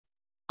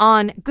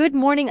On Good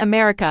Morning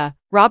America,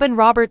 Robin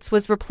Roberts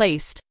was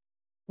replaced.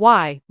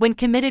 Why? When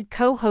committed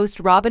co-host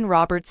Robin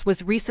Roberts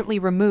was recently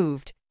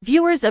removed,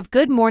 viewers of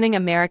Good Morning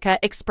America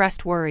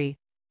expressed worry.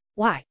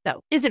 Why, though?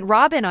 Isn't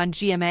Robin on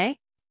GMA?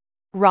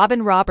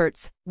 Robin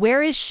Roberts,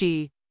 where is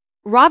she?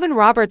 Robin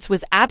Roberts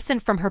was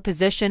absent from her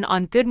position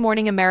on Good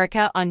Morning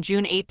America on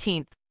June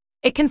 18th.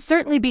 It can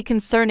certainly be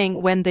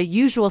concerning when the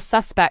usual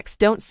suspects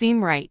don't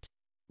seem right.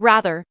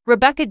 Rather,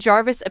 Rebecca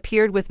Jarvis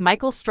appeared with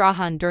Michael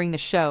Strahan during the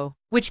show,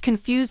 which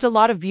confused a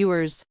lot of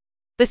viewers.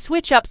 The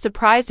switch-up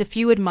surprised a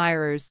few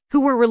admirers,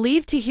 who were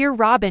relieved to hear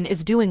Robin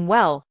is doing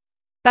well.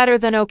 Better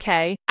than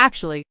okay,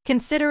 actually,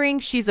 considering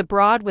she's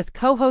abroad with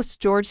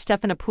co-host George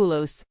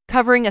Stephanopoulos,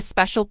 covering a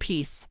special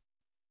piece.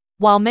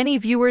 While many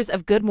viewers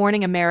of Good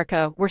Morning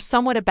America were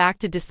somewhat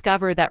abacked to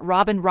discover that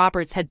Robin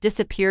Roberts had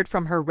disappeared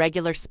from her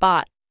regular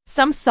spot,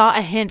 some saw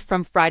a hint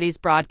from Friday's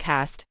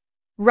broadcast.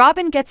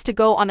 Robin gets to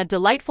go on a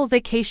delightful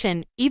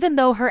vacation even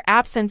though her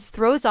absence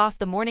throws off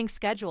the morning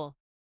schedule.